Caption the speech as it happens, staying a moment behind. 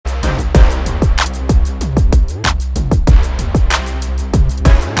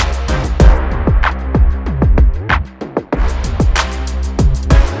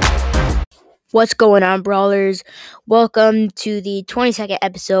What's going on, Brawlers? Welcome to the 22nd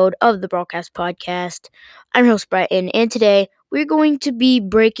episode of the Broadcast Podcast. I'm your host, Brighton, and today we're going to be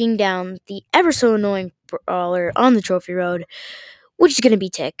breaking down the ever so annoying Brawler on the Trophy Road, which is going to be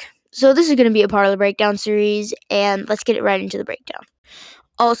Tick. So, this is going to be a part of the breakdown series, and let's get right into the breakdown.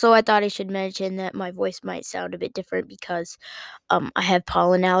 Also, I thought I should mention that my voice might sound a bit different because I have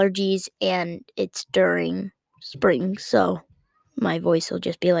pollen allergies and it's during spring, so my voice will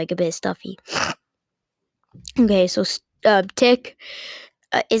just be like a bit stuffy. Okay, so Tick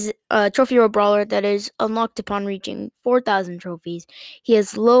is a Trophy Road Brawler that is unlocked upon reaching 4,000 trophies. He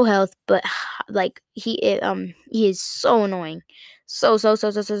has low health, but he is so annoying, so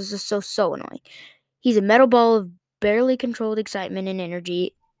annoying. He's a metal ball of barely controlled excitement and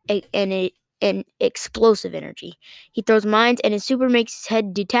energy, and explosive energy. He throws mines, and his super makes his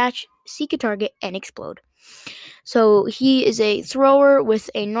head detach, seek a target, and explode. So he is a thrower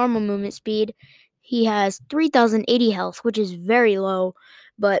with a normal movement speed. He has 3,080 health, which is very low,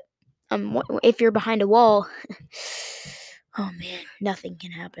 but if you're behind a wall, oh man, nothing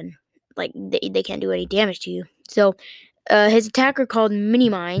can happen. Like, they can't do any damage to you. So his attack are called mini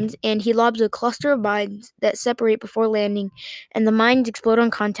mines, and he lobs a cluster of mines that separate before landing, and the mines explode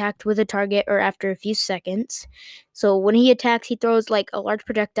on contact with a target or after a few seconds. So when he attacks, he throws like a large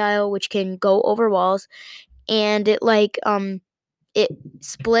projectile which can go over walls, and it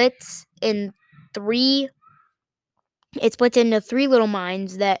splits in three it splits into three little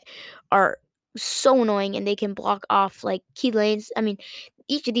mines that are so annoying, and they can block off like key lanes. I mean,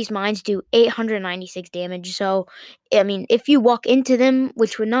 each of these mines do 896 damage. So, I mean, if you walk into them,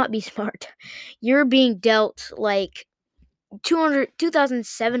 which would not be smart, you're being dealt like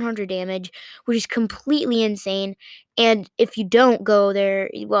 2,700 damage, which is completely insane. And if you don't go there,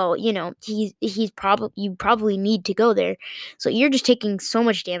 well, you probably need to go there. So you're just taking so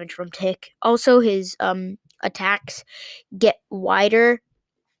much damage from Tick. Also, his attacks get wider.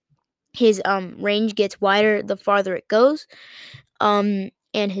 His range gets wider the farther it goes. And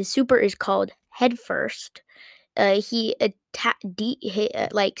his super is called Head First. So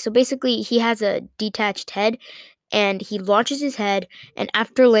basically he has a detached head, and he launches his head, and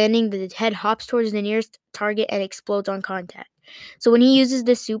after landing, the head hops towards the nearest target and explodes on contact. So when he uses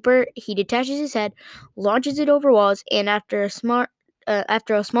this super, he detaches his head, launches it over walls, and after a small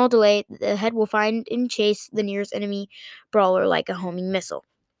delay, the head will find and chase the nearest enemy brawler like a homing missile.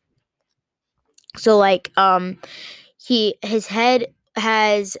 So his head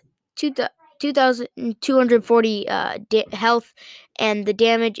has 2,240 health, and the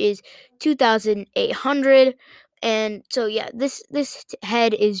damage is 2,800. And so yeah, this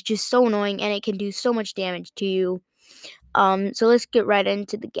head is just so annoying, and it can do so much damage to you. So let's get right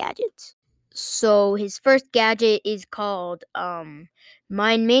into the gadgets. So his first gadget is called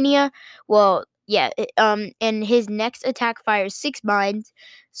Mine Mania. Well, yeah, and his next attack fires 6 mines.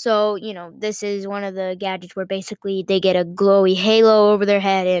 So, this is one of the gadgets where basically they get a glowy halo over their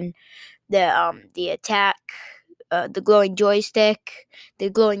head, and the attack the glowing joystick,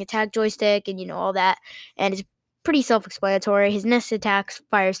 the glowing attack joystick, and all that. And it's pretty self-explanatory. His next attack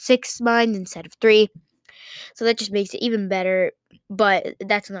fires 6 mines instead of 3. So that just makes it even better, but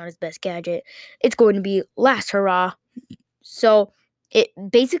that's not his best gadget. It's going to be Last Hurrah. So it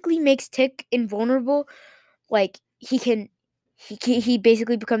basically makes Tick invulnerable. Like, he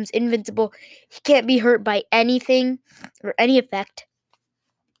basically becomes invincible. He can't be hurt by anything or any effect.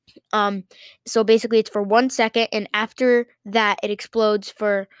 So basically it's for 1 second, and after that it explodes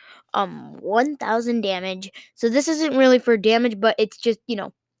for 1,000 damage. So this isn't really for damage, but it's just,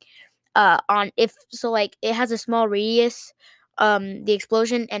 on if so like it has a small radius, the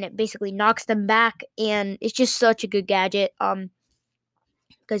explosion, and it basically knocks them back, and it's just such a good gadget,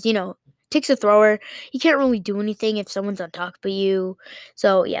 because Tick's a thrower. He can't really do anything if someone's on top of you.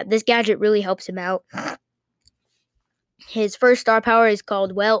 So yeah, this gadget really helps him out. His first star power is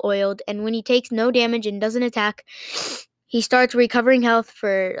called Well Oiled, and when he takes no damage and doesn't attack, he starts recovering health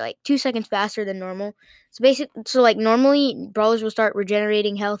for like 2 seconds faster than normal. So normally brawlers will start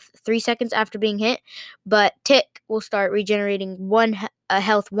regenerating health 3 seconds after being hit, but Tick will start regenerating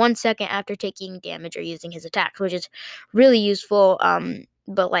health 1 second after taking damage or using his attacks, which is really useful.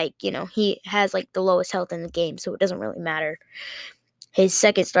 But he has like the lowest health in the game, so it doesn't really matter. His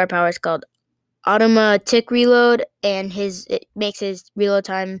second star power is called Automatic Reload, and it makes his reload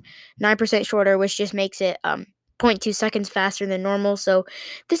time 9% shorter, which just makes it 0.2 seconds faster than normal. So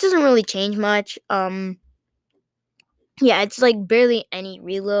this doesn't really change much. Yeah, it's like barely any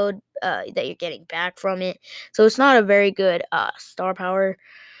reload that you're getting back from it. So it's not a very good star power.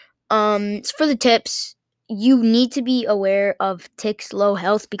 For the tips, you need to be aware of Tick's low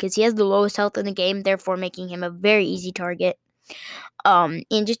health because he has the lowest health in the game, therefore making him a very easy target.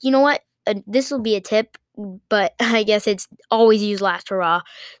 And just, you know what? This will be a tip, but I guess it's always use last hurrah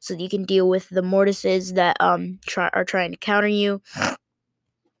so that you can deal with the mortises that are trying to counter you.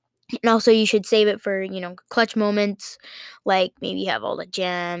 And also, you should save it for, clutch moments, like maybe you have all the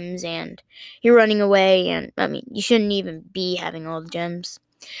gems and you're running away, and I mean, you shouldn't even be having all the gems.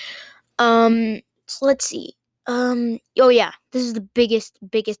 So let's see. Oh yeah, this is the biggest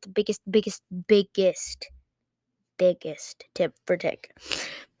tip for Tick.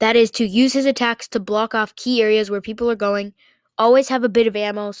 That is to use his attacks to block off key areas where people are going. Always have a bit of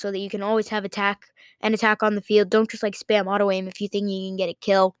ammo so that you can always have attack on the field. Don't just like spam auto aim if you think you can get a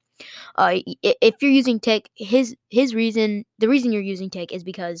kill. If you're using Tick, the reason you're using Tick is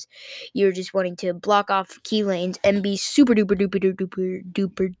because you're just wanting to block off key lanes and be super duper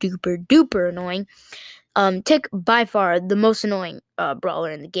annoying. Tick by far the most annoying brawler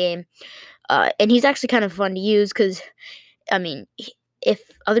in the game, and he's actually kind of fun to use because, I mean, if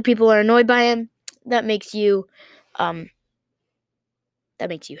other people are annoyed by him, that makes you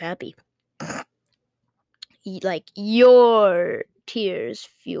happy. Like, your tears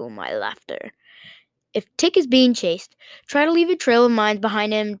fuel my laughter. If Tick is being chased, try to leave a trail of mines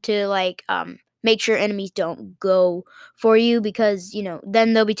behind him to make sure enemies don't go for you, because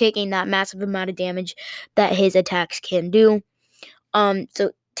then they'll be taking that massive amount of damage that his attacks can do.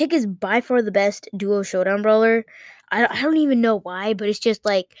 So Tick is by far the best duo showdown brawler. I don't even know why, but it's just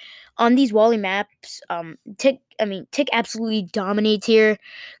like on these Wally maps, Tick absolutely dominates here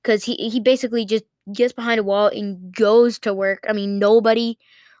because he basically just gets behind a wall and goes to work. I mean, nobody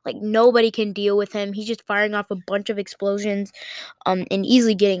can deal with him. He's just firing off a bunch of explosions, and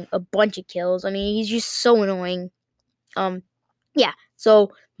easily getting a bunch of kills. I mean, he's just so annoying. Yeah.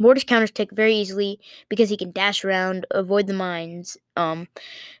 So Mortis counters Tick very easily because he can dash around, avoid the mines, and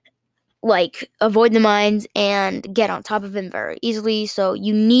get on top of him very easily. So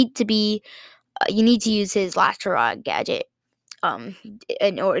you need to use his last hurrah gadget,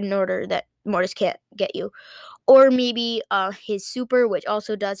 in order that Mortis can't get you. Or maybe his super, which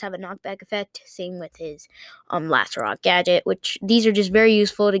also does have a knockback effect. Same with his last rock gadget, which these are just very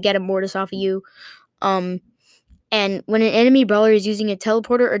useful to get a Mortis off of you. And when an enemy brawler is using a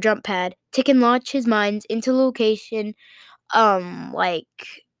teleporter or jump pad, Tick can launch his mines into the location, where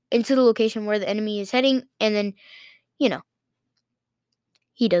the enemy is heading, and then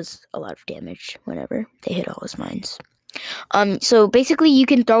he does a lot of damage whenever they hit all his mines. So basically, you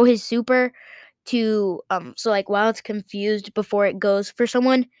can throw his super to while it's confused before it goes for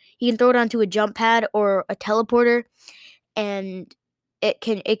someone, you can throw it onto a jump pad or a teleporter, and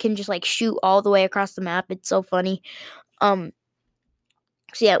it can just shoot all the way across the map. It's so funny. So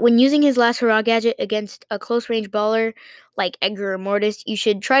yeah, when using his last hurrah gadget against a close range brawler like Edgar or Mortis, you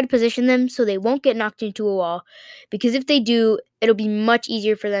should try to position them so they won't get knocked into a wall, because if they do, it'll be much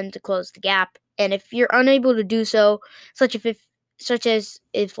easier for them to close the gap. And if you're unable to do so, such as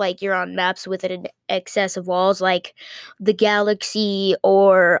if you're on maps with an excess of walls like the Galaxy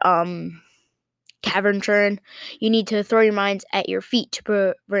or Cavern Churn, you need to throw your mines at your feet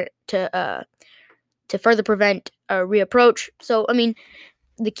to further prevent a reapproach. So I mean,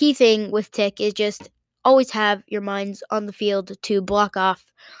 the key thing with Tick is just always have your mines on the field to block off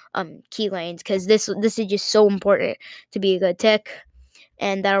key lanes, because this is just so important to be a good Tick.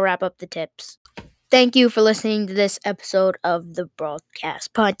 And that'll wrap up the tips. Thank you for listening to this episode of the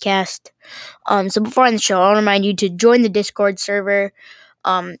Broadcast Podcast. So before I end the show, I want to remind you to join the Discord server.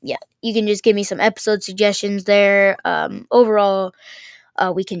 Yeah, you can just give me some episode suggestions there. Overall,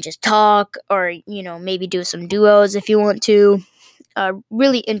 we can just talk, or maybe do some duos if you want to.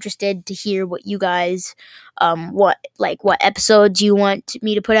 Really interested to hear what you guys what episodes you want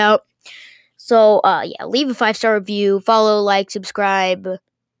me to put out. So yeah, leave a 5-star review, follow, subscribe,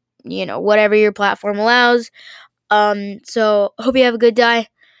 whatever your platform allows. So hope you have a good day.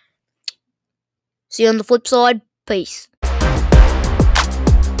 See you on the flip side. Peace.